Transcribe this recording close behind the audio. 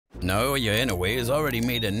Naoya Inoue has already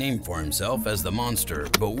made a name for himself as the monster,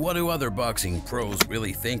 but what do other boxing pros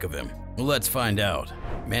really think of him? Let's find out.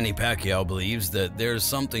 Manny Pacquiao believes that there's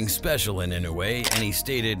something special in Inoue, and he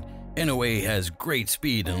stated, "Inoue has great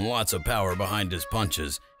speed and lots of power behind his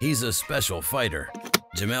punches. He's a special fighter."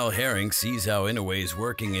 Jamel Herring sees how Inoue is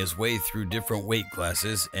working his way through different weight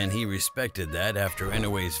classes, and he respected that after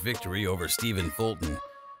Inoue's victory over Stephen Fulton.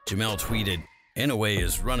 Jamel tweeted, "Inoue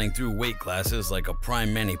is running through weight classes like a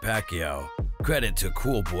prime Manny Pacquiao. Credit to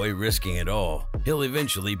Cool Boy risking it all. He'll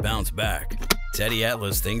eventually bounce back." Teddy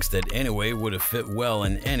Atlas thinks that Inoue would have fit well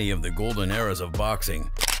in any of the golden eras of boxing.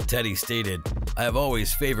 Teddy stated, "I have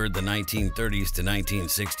always favored the 1930s to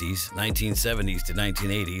 1960s, 1970s to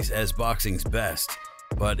 1980s as boxing's best,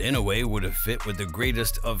 but Inoue would have fit with the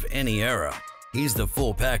greatest of any era. He's the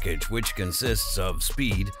full package, which consists of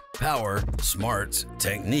speed, power, smarts,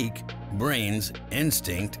 technique, brains,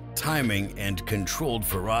 instinct, timing, and controlled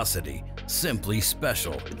ferocity. Simply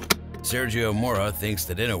special." Sergio Mora thinks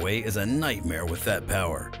that Inoue is a nightmare with that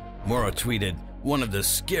power. Mora tweeted, "One of the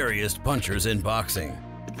scariest punchers in boxing."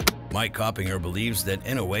 Mike Coppinger believes that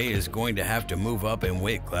Inoue is going to have to move up in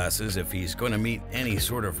weight classes if he's going to meet any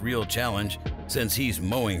sort of real challenge, since he's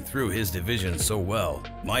mowing through his division so well.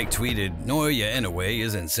 Mike tweeted, "Naoya Inoue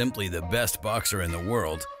isn't simply the best boxer in the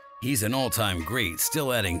world. He's an all-time great,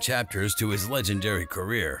 still adding chapters to his legendary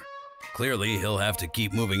career. Clearly, he'll have to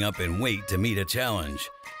keep moving up in weight to meet a challenge.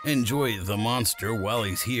 Enjoy the monster while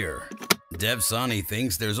he's here." Dev Sani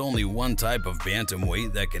thinks there's only one type of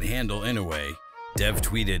bantamweight that can handle Inoue. Dev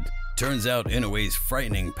tweeted, "Turns out Inoue's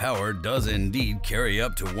frightening power does indeed carry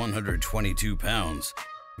up to 122 pounds,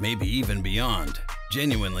 maybe even beyond.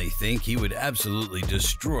 Genuinely think he would absolutely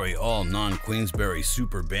destroy all non-Queensberry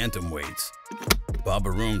super bantamweights." Bob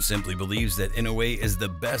Arum simply believes that Inoue is the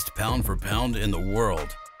best pound for pound in the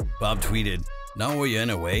world. Bob tweeted, "Naoya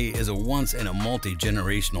Inoue is a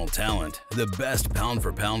once-in-a-multi-generational talent, the best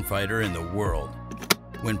pound-for-pound fighter in the world."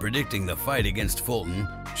 When predicting the fight against Fulton,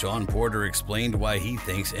 Sean Porter explained why he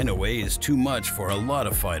thinks Inoue is too much for a lot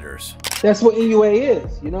of fighters. That's what Inoue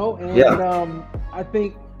is, you know? And yeah. I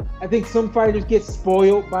think some fighters get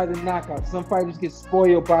spoiled by the knockout. Some fighters get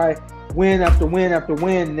spoiled by win after win after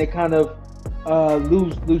win, and they kind of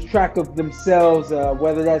lose track of themselves,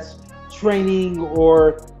 whether that's training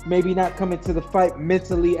or maybe not coming to the fight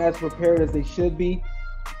mentally as prepared as they should be.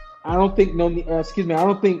 I don't think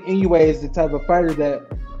Inoue is the type of fighter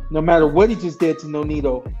that, no matter what he just did to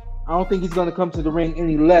Nonito, I don't think he's going to come to the ring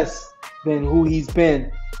any less than who he's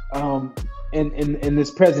been in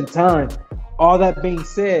this present time. All that being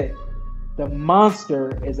said, the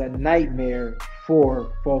monster is a nightmare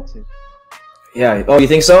for Fulton. Yeah. Oh, you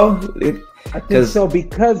think so? I think so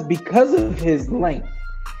because of his length,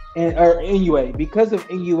 because of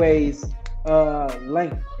Inoue's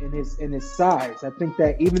length and his size. I think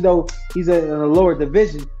that even though he's in a lower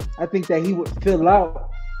division, I think that he would fill out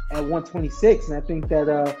at 126, and I think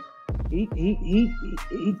that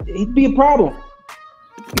he'd be a problem.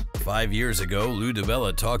 5 years ago, Lou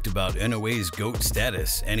DiBella talked about Inoue's GOAT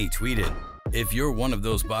status, and he tweeted, "If you're one of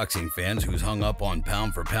those boxing fans who's hung up on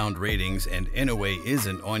pound-for-pound ratings and Inoue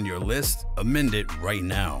isn't on your list, amend it right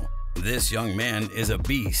now. This young man is a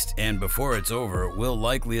beast, and before it's over, will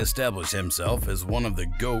likely establish himself as one of the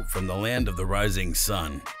GOAT from the land of the rising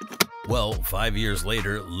sun." Well, 5 years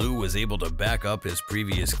later, Lou was able to back up his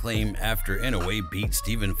previous claim after Inoue beat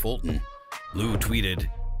Stephen Fulton. Lou tweeted,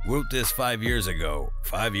 "Wrote this 5 years ago.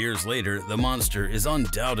 5 years later, the monster is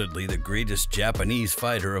undoubtedly the greatest Japanese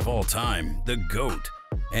fighter of all time, the GOAT.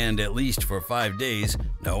 And at least for 5 days,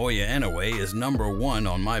 Naoya Inoue is #1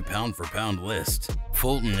 on my pound-for-pound list.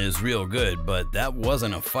 Fulton is real good, but that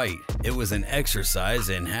wasn't a fight. It was an exercise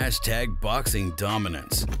in #boxing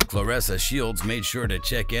dominance." Clarissa Shields made sure to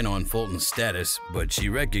check in on Fulton's status, but she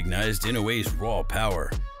recognized Inoue's raw power.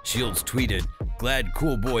 Shields tweeted, "Glad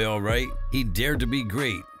Cool Boy all right. He dared to be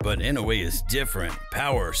great, but Inoue is different.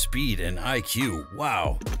 Power, speed, and IQ.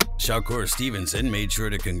 Wow." Shakur Stevenson made sure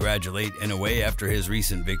to congratulate Inoue after his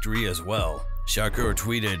recent victory as well. Shakur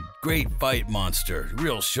tweeted, "Great fight, monster.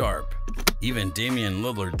 Real sharp." Even Damian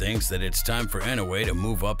Lillard thinks that it's time for Inoue to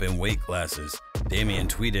move up in weight classes. Damian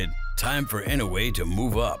tweeted, "Time for Inoue to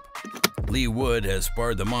move up." Lee Wood has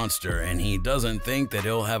sparred the monster, and he doesn't think that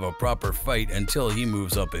he'll have a proper fight until he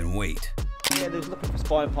moves up in weight. Yeah, they was looking for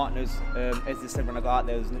sparring partners. As they said when I got out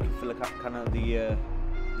there, I was looking for kind of the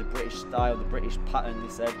British style, the British pattern.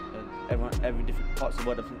 They said every different parts of the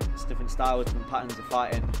world, different styles, different patterns of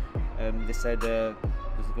fighting. They said they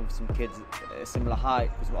was looking for some kids at a similar height,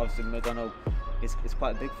 because obviously Madonna is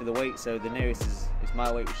quite big for the weight. So the nearest is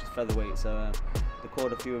my weight, which is featherweight. So They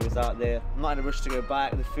called a few of us out there. I'm not in a rush to go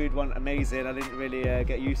back. The food wasn't amazing. I didn't really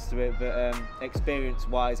get used to it, but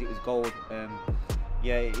experience-wise, it was gold.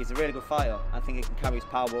 Yeah, he's a really good fighter. I think he can carry his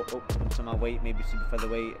power up to my weight, maybe super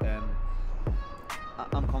featherweight.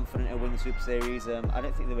 I'm confident he'll win the Super Series. I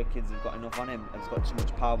don't think the kids have got enough on him. He's got too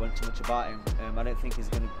much power and too much about him. I don't think he's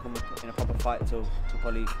going to come in a proper fight till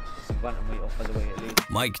probably bantamweight or featherweight at least.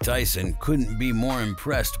 Mike Tyson couldn't be more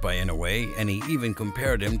impressed by Inoue, and he even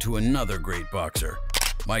compared him to another great boxer.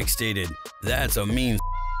 Mike stated, "That's a mean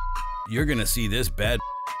you're gonna see this bad.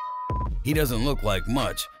 He doesn't look like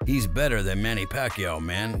much. He's better than Manny Pacquiao,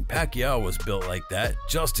 man. Pacquiao was built like that,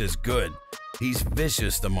 just as good. He's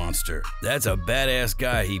vicious, the monster. That's a badass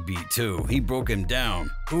guy he beat too. He broke him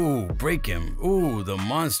down. Ooh, break him. Ooh, the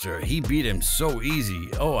monster. He beat him so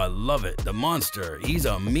easy. Oh, I love it. The monster. He's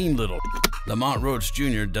a mean little." Lamont Roach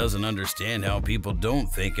Jr. doesn't understand how people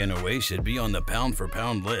don't think Inoue should be on the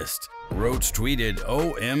pound-for-pound list. Roach tweeted,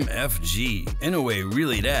 "OMFG. Inoue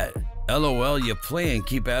really that? LOL, you play and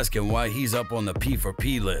keep asking why he's up on the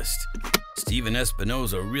P4P list." Steven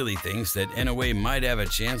Espinoza really thinks that Inoue might have a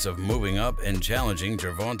chance of moving up and challenging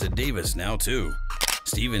Gervonta Davis now too.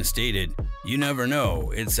 Steven stated, "You never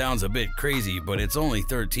know. It sounds a bit crazy, but it's only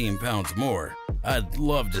 13 pounds more. I'd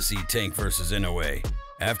love to see Tank versus Inoue.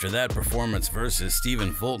 After that performance versus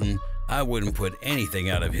Stephen Fulton, I wouldn't put anything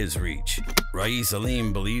out of his reach." Rais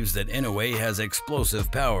Alim believes that Inoue has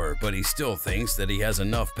explosive power, but he still thinks that he has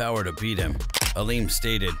enough power to beat him. Alim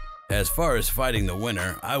stated, "As far as fighting the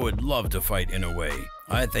winner, I would love to fight Inoue.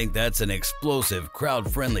 I think that's an explosive,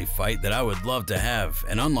 crowd-friendly fight that I would love to have,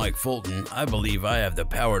 and unlike Fulton, I believe I have the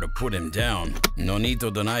power to put him down."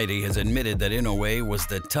 Nonito Donaire has admitted that Inoue was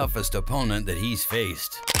the toughest opponent that he's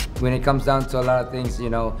faced. When it comes down to a lot of things, you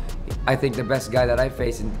know, I think the best guy that I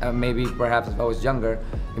faced, and maybe perhaps if I was younger,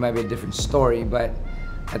 it might be a different story, but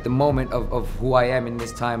at the moment of who I am in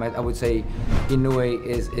this time, I would say Inoue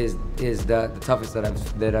is the toughest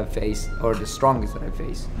that I've faced, or the strongest that I've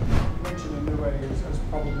faced. You mentioned Inoue as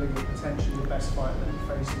probably potentially the best fighter that you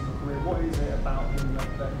faced in your career. What is it about him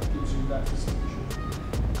that gives you that distinction?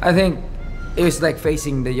 I think it was like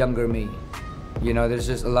facing the younger me. You know, there's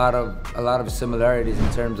just a lot of similarities in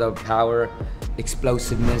terms of power,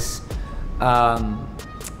 explosiveness,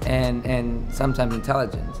 and sometimes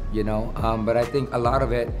intelligence. You know, but I think a lot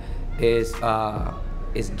of it is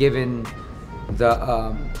given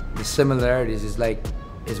the similarities is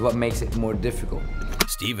what makes it more difficult.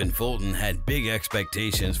 Stephen Fulton had big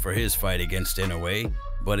expectations for his fight against Inoue,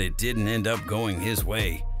 but it didn't end up going his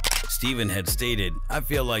way. Stephen had stated, "I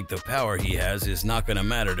feel like the power he has is not going to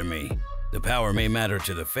matter to me. The power may matter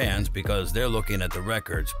to the fans because they're looking at the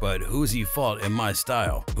records, but who's he fought in my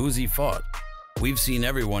style? Who's he fought? We've seen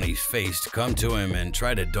everyone he's faced come to him and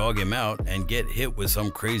try to dog him out and get hit with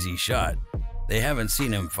some crazy shot. They haven't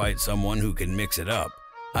seen him fight someone who can mix it up.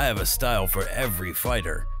 I have a style for every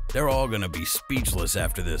fighter. They're all gonna be speechless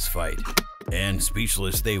after this fight." And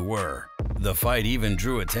speechless they were. The fight even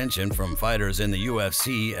drew attention from fighters in the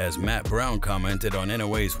UFC as Matt Brown commented on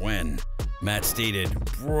Inoue's win. Matt stated,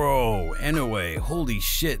 "Bro, Inoue, holy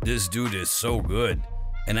shit, this dude is so good.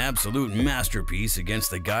 An absolute masterpiece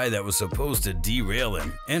against the guy that was supposed to derail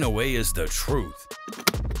him. Inoue is the truth."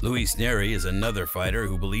 Luis Neri is another fighter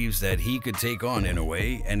who believes that he could take on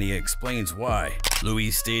Inoue, and he explains why.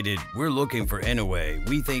 Luis stated, "We're looking for Inoue.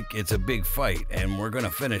 We think it's a big fight, and we're gonna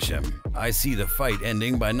finish him. I see the fight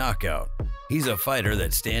ending by knockout. He's a fighter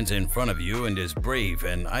that stands in front of you and is brave,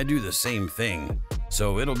 and I do the same thing.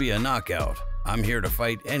 So it'll be a knockout. I'm here to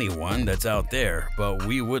fight anyone that's out there, but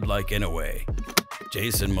we would like Inoue."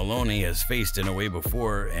 Jason Maloney has faced Inoue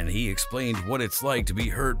before, and he explained what it's like to be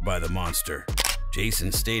hurt by the monster.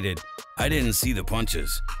 Jason stated, "I didn't see the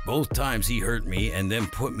punches. Both times he hurt me and then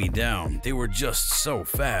put me down. They were just so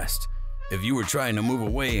fast. If you were trying to move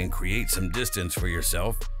away and create some distance for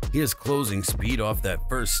yourself, his closing speed off that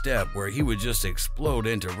first step where he would just explode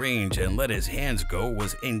into range and let his hands go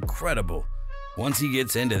was incredible. Once he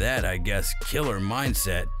gets into that, I guess, killer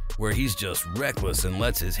mindset where he's just reckless and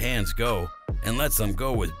lets his hands go, and lets them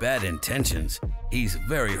go with bad intentions, he's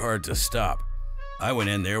very hard to stop. I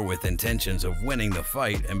went in there with intentions of winning the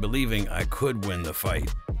fight and believing I could win the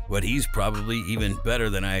fight, but he's probably even better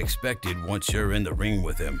than I expected once you're in the ring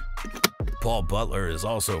with him." Paul Butler has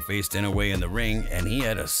also faced Inoue in the ring, and he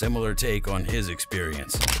had a similar take on his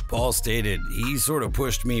experience. Paul stated, "He sort of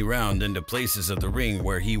pushed me around into places of the ring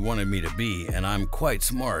where he wanted me to be, and I'm quite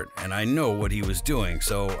smart, and I know what he was doing,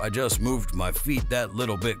 so I just moved my feet that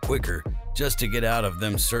little bit quicker just to get out of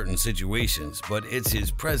them certain situations, but it's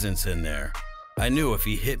his presence in there. I knew if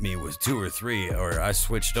he hit me with 2 or 3 or I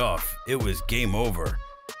switched off, it was game over.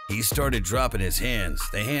 He started dropping his hands.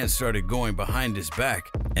 The hands started going behind his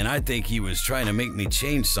back, and I think he was trying to make me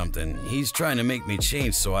change something. He's trying to make me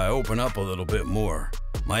change, so I open up a little bit more.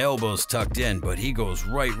 My elbow's tucked in, but he goes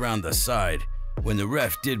right round the side. When the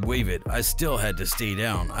ref did wave it, I still had to stay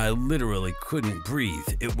down. I literally couldn't breathe.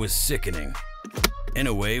 It was sickening.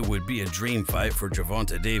 Inoue would be a dream fight for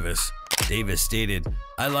Gervonta Davis. Davis stated,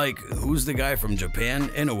 "I like, who's the guy from Japan?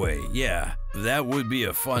 Inoue, yeah. That would be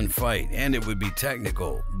a fun fight, and it would be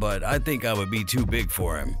technical, but I think I would be too big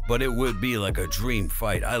for him. But it would be like a dream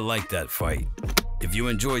fight. I like that fight." If you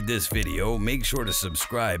enjoyed this video, make sure to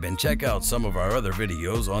subscribe and check out some of our other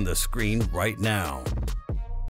videos on the screen right now.